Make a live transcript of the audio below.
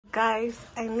Guys,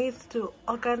 I need to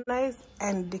organize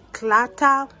and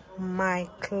declutter my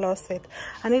closet.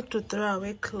 I need to throw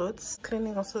away clothes,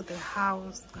 cleaning also the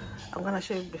house. I'm gonna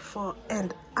show you before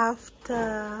and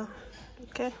after.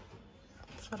 Okay,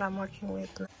 that's what I'm working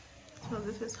with now. So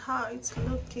this is how it's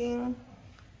looking,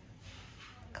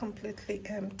 completely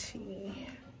empty.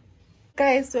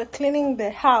 Guys, we're cleaning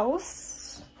the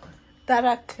house. That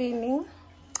are cleaning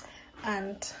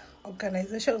and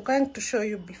organization. I'm going to show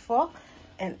you before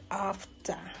and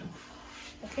after.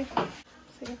 Okay,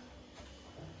 see.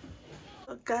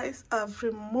 So guys, I've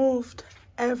removed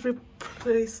every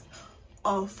piece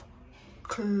of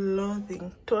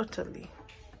clothing totally.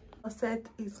 The set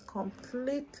is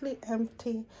completely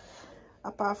empty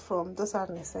apart from those are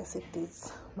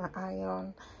necessities. My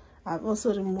iron. I've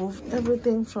also removed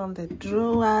everything from the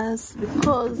drawers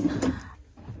because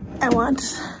I want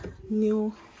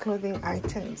new clothing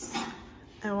items.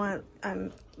 I want,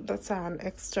 and that's an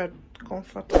extra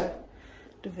comforter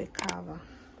duvet cover.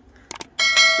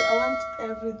 So I want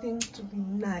everything to be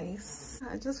nice.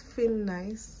 I just feel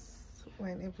nice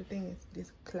when everything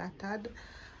is decluttered.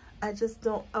 I just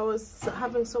don't. I was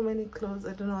having so many clothes.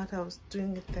 I don't know what I was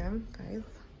doing with them, guys.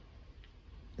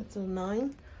 It's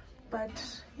annoying, but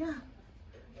yeah,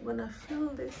 I'm gonna fill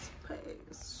this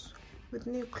space with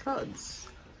new clothes.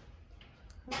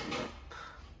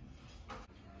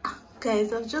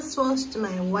 Guys, I've just washed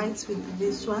my whites with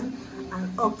this one,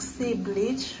 an oxy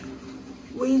bleach,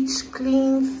 which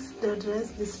cleans the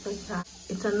dress dispenser.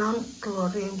 It's a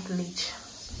non-chlorine bleach.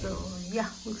 So yeah,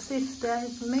 we'll see if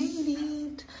they've made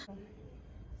it.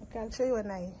 Okay, I'll show you when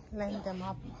I line them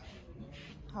up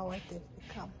how white they've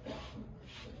become.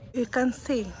 You can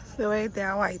see the way they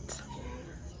are white.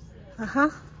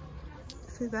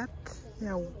 See that? They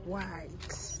are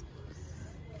white.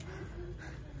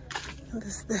 And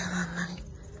this is the other line.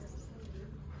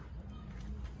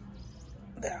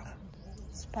 They are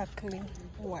sparkling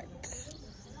white.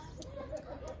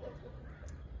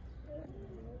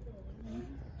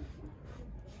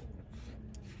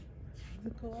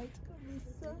 Look how white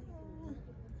comes.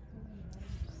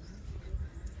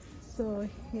 So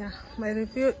yeah, my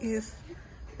review is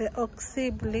the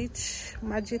oxy bleach,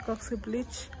 magic oxy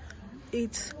bleach.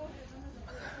 It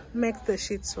makes the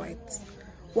sheets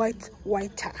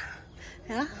whiter.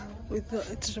 Yeah,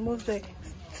 it removes the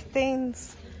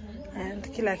stains and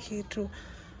kila kitu,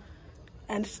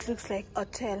 and it looks like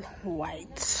hotel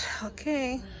white.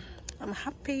 Okay, I'm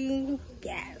happy.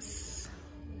 Yes.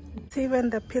 See, even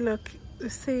the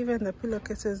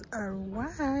pillowcases are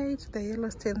white. The yellow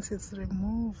stains is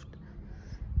removed.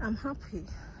 I'm happy.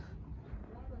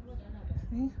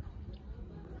 See?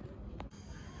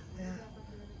 Yeah.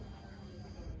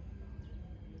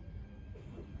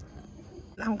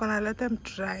 I'm gonna let them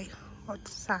dry. Hot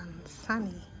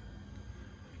sunny.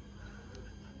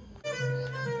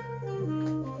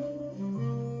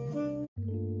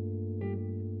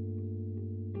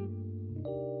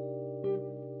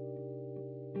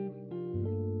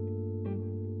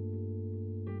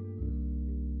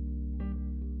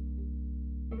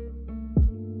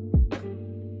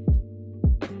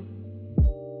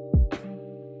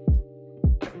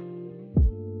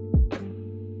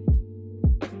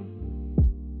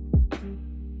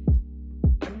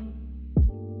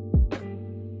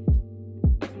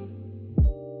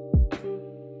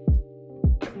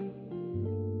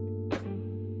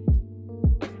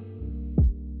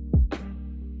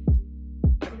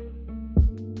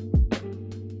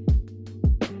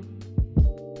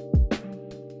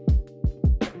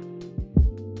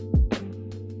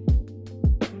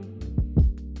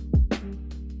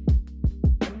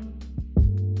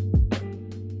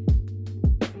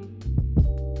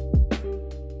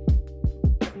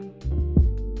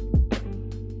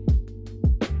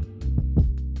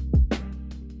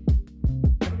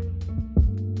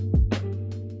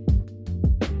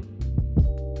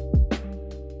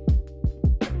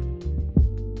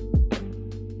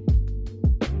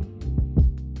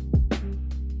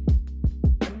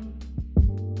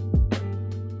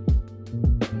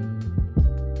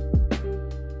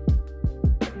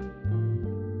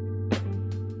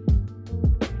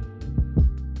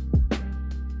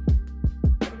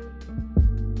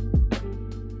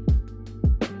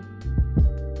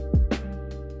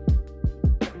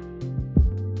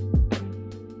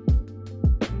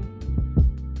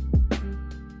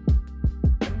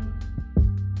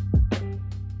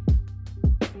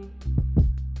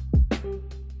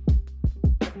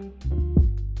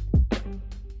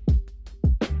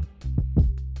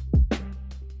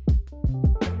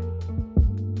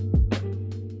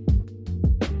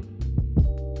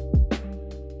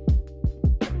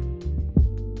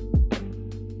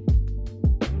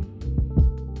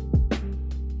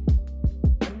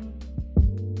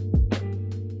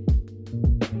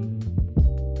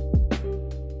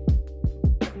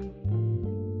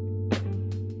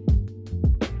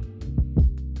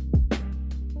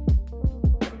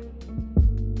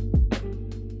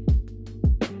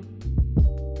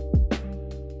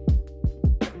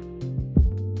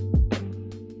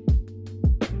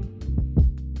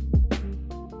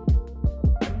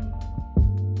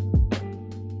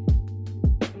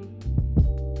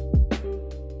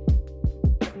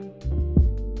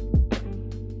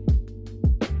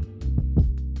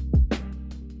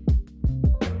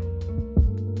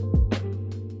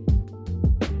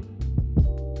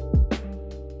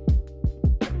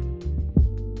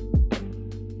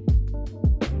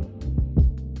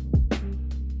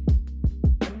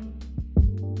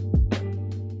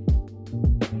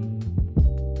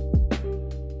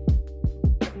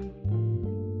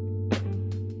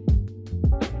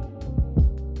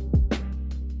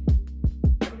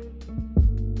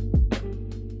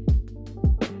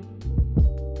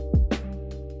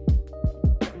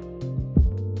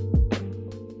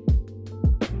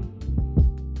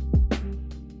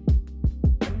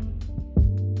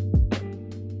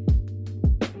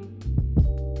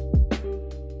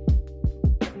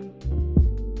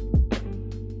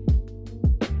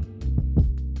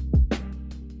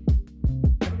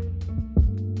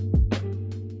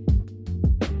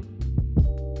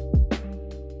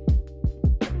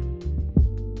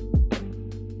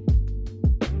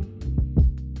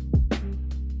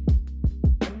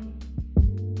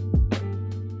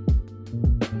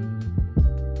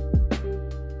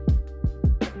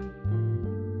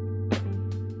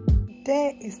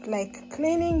 today is like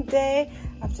cleaning day.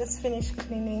 I've just finished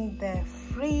cleaning the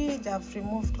fridge. I've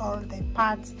removed all the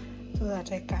parts so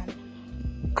that I can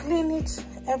clean it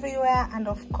everywhere, and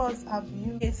of course I've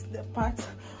used the parts.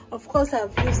 Of course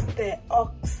I've used the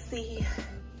oxy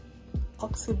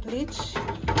bleach.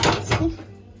 See?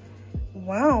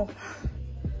 Wow.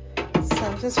 So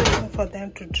I'm just waiting for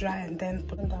them to dry and then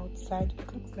put it outside.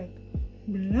 It looks like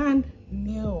brand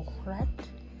new, right?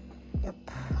 Yep.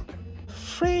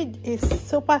 Fridge is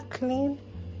super clean.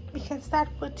 We can start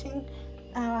putting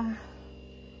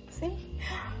see,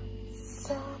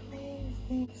 so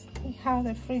amazing. See how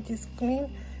the fridge is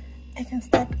clean. I can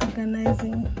start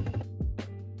organizing.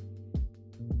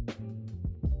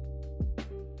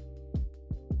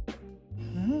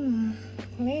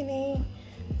 Cleaning.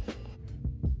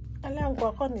 Alam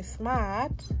wako ni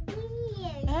smart.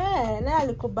 Na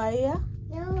alikubaya?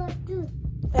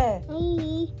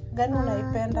 Gani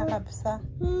unaipenda kabisa?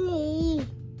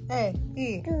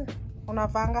 Hii.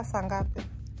 Unavanga saa ngapi?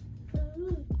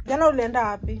 Jana ulienda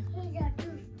wapi?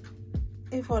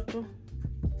 Hivyo tu.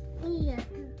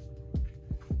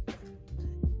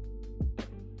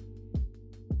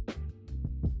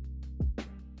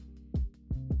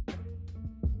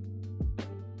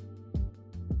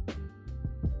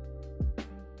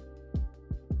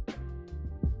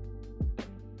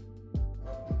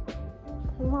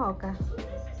 Moga.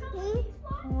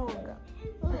 Moga.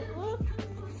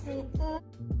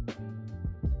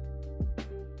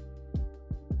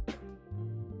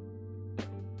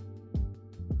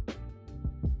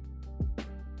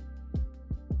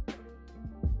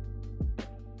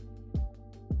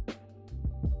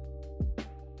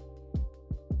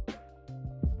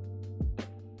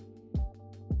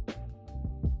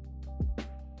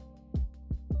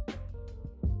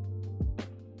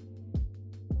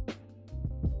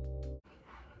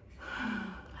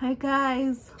 Hi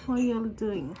guys, how are y'all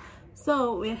doing?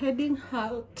 So we're heading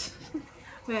out.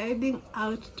 We're heading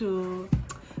out to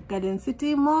Garden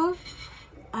City Mall,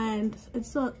 and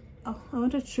so I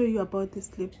wanted to show you about this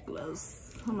lip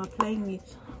gloss. I'm applying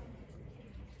it.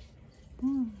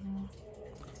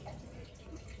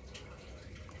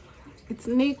 It's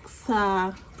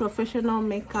NYX Professional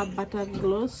Makeup Butter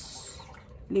Gloss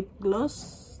Lip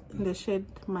Gloss in the shade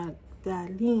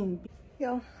Magdalene.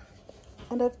 Yeah.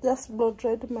 And I've just blow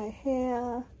dried my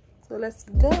hair, so let's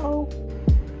go.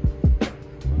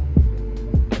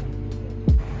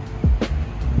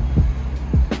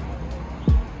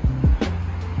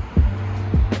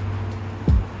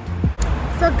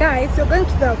 So guys, you're going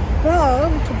to the mall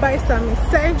to buy some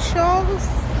essentials.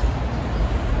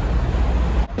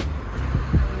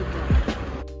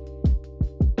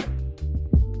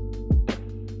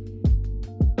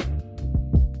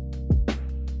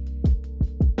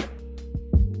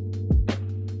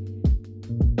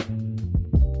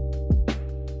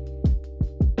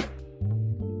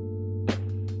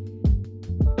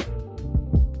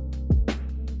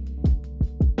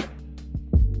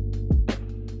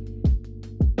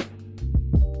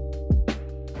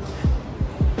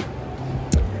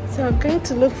 So I'm going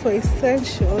to look for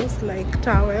essentials like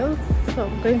towels. So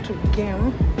I'm going to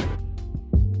Game.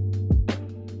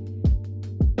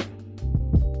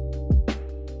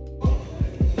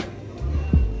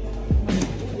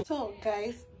 So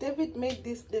guys, David made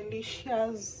this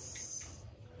delicious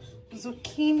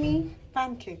zucchini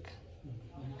pancake.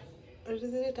 Or is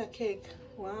it a cake?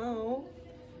 Wow.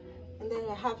 And then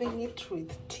we're having it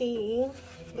with tea.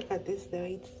 Look at this though,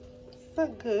 it's so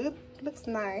good. Looks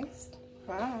nice.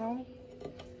 Wow.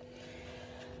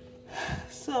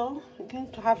 So we're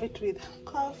going to have it with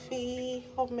coffee,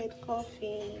 homemade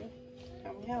coffee.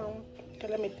 Yum yum. Okay,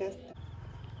 let me test it.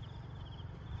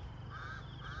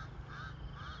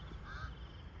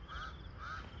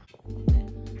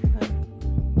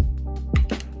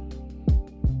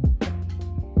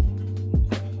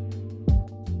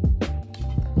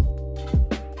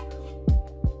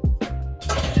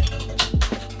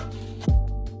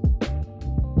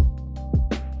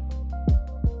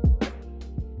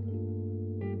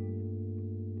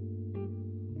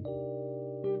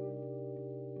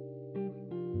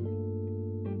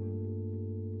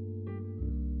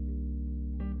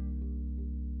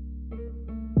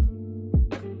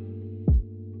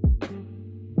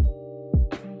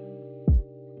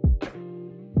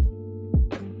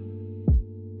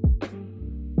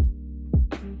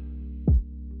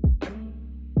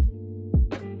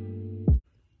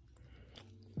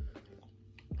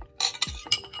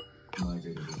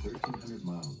 Migrated to 1,300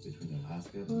 miles between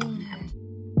Alaska and Yukon.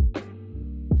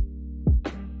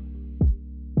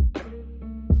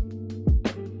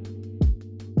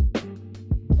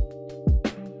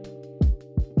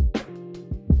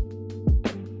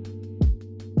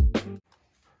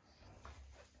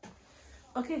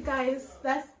 Okay guys,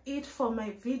 that's it for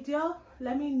my video.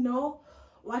 Let me know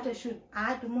what I should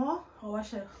add more or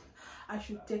what I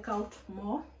should take out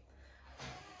more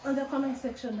on the comment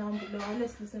section down below.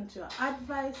 Always listen to your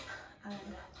advice, and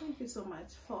thank you so much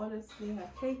for always being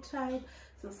a ktribe.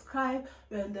 Subscribe.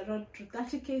 We're on the road to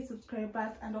 30K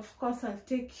subscribers, and of course I'll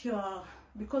take your,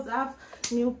 because I have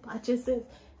new purchases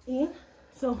in,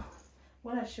 so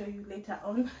I'm gonna show you later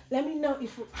on. Let me know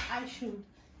if I should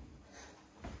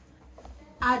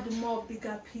add more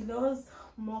bigger pillows,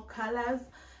 more colors.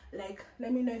 Like,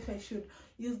 let me know if I should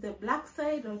use the black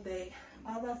side or the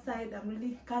other side. I'm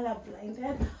really color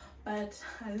blinded, but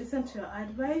I'll listen to your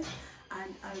advice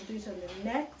and I'll do it on the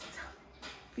next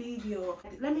video.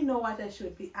 Let me know what I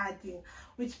should be adding,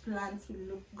 which plants will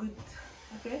look good.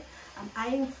 Okay, I'm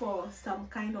eyeing for some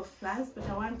kind of plants, but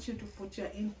I want you to put your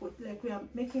input. Like, we are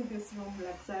making this room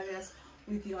luxurious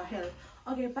with your help.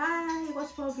 Okay, bye.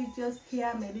 Watch more videos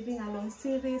here. My living alone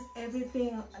series,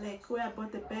 everything, like where I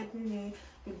bought the bed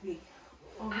will be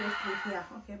obviously here.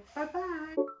 Okay, bye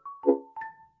bye.